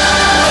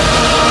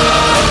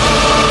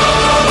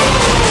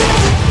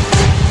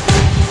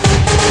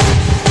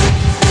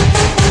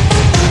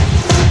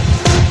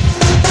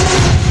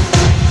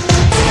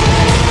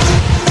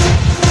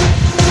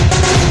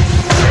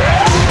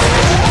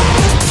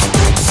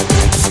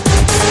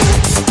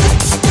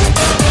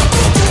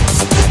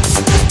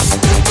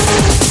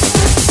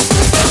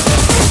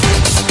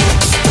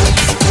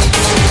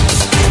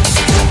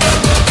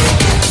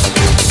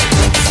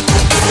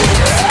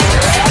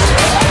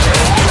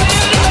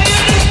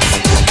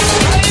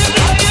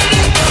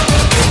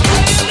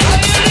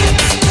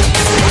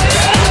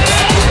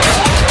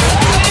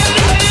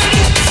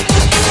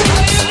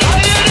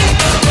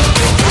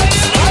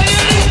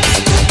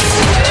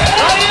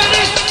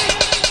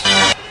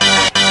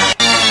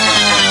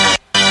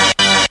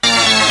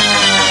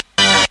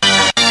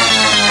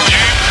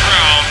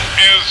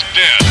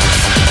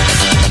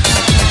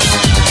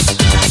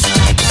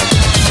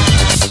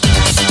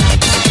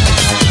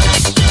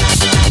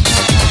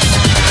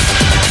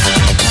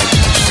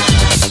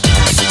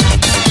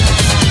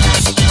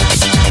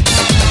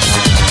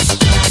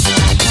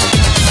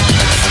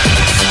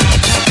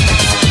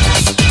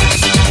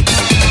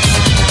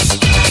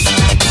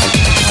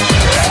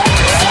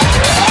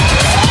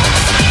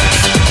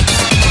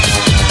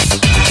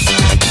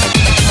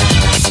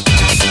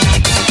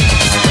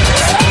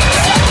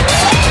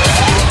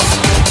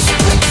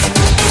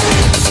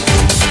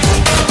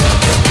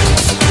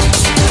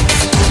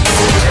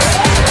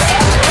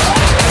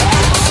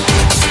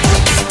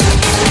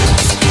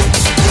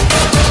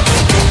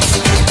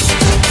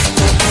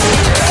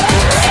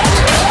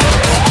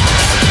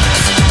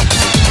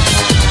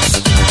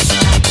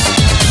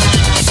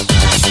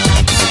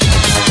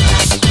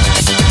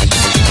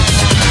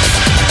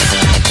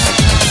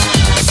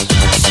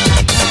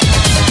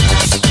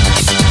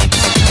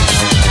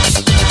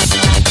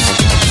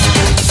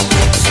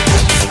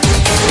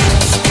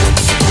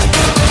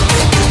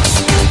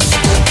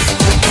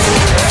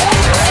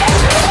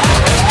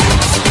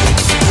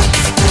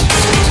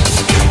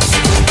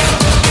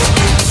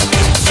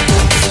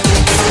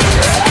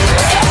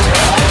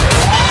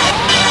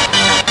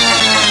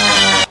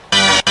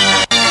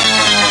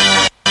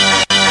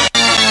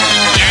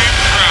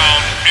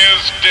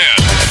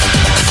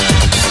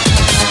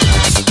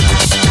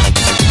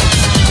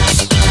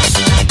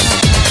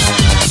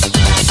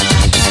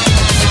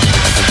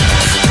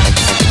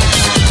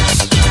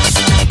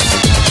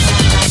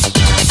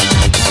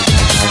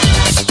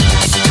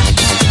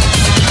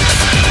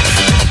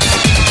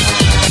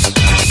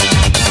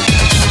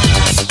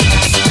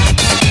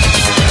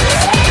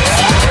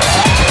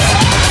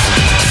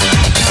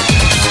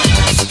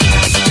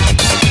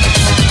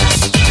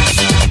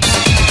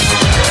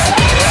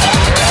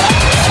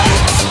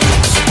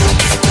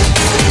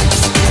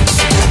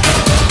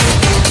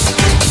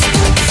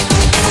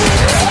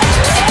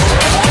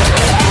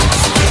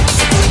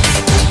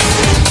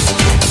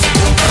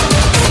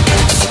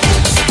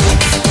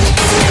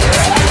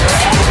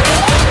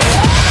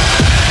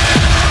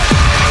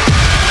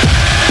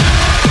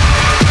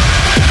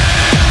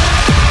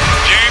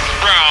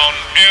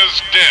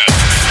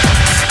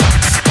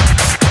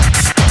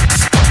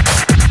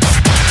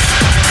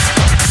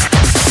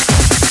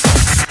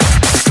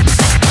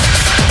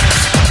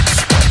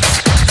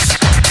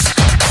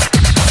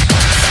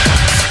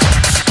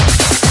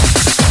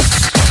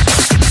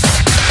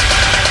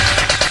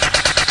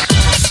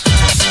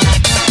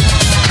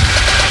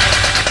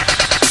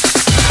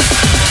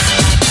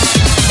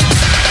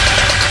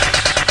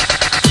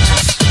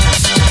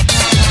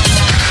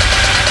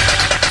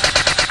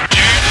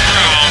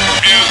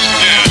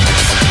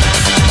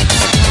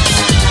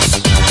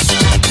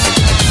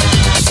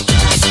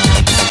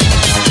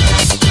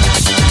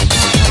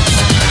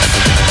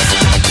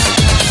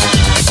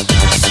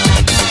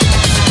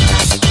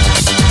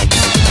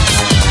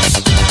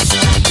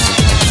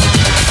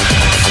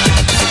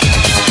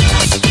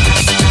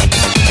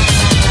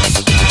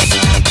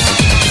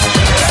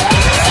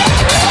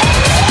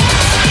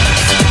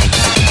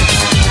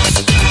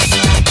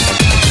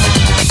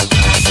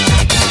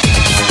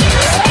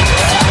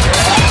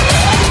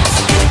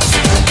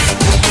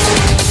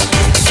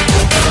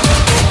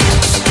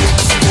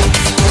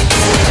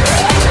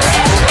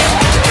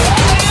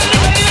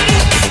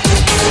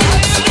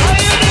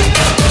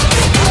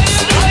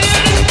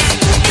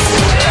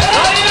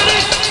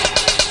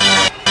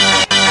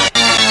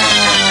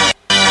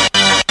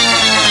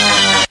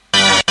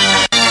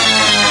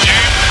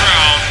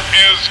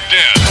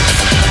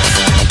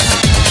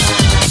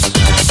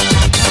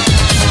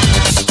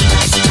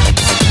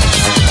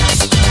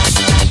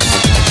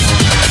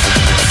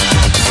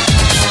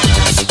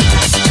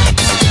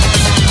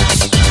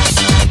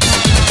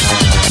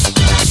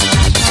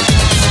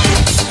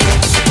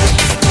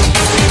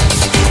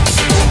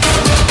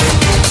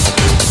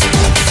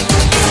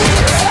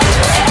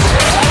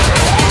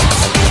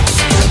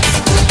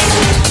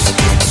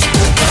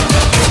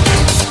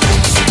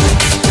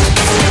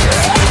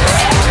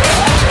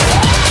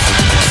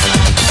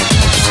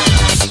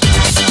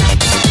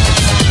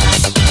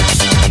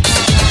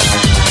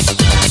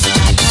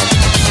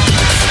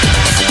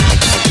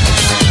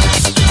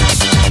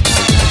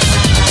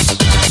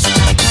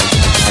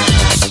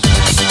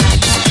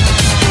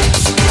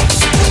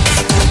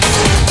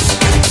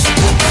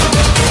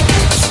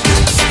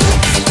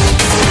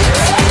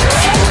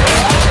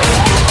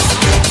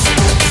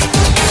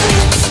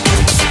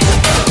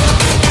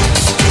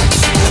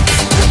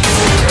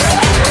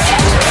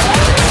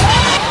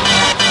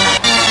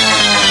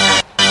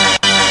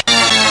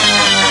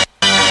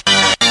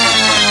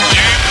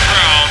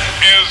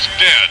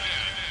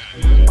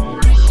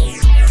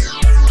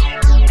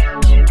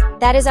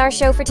 That is our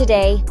show for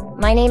today.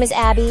 My name is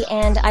Abby,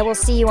 and I will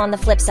see you on the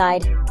flip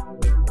side.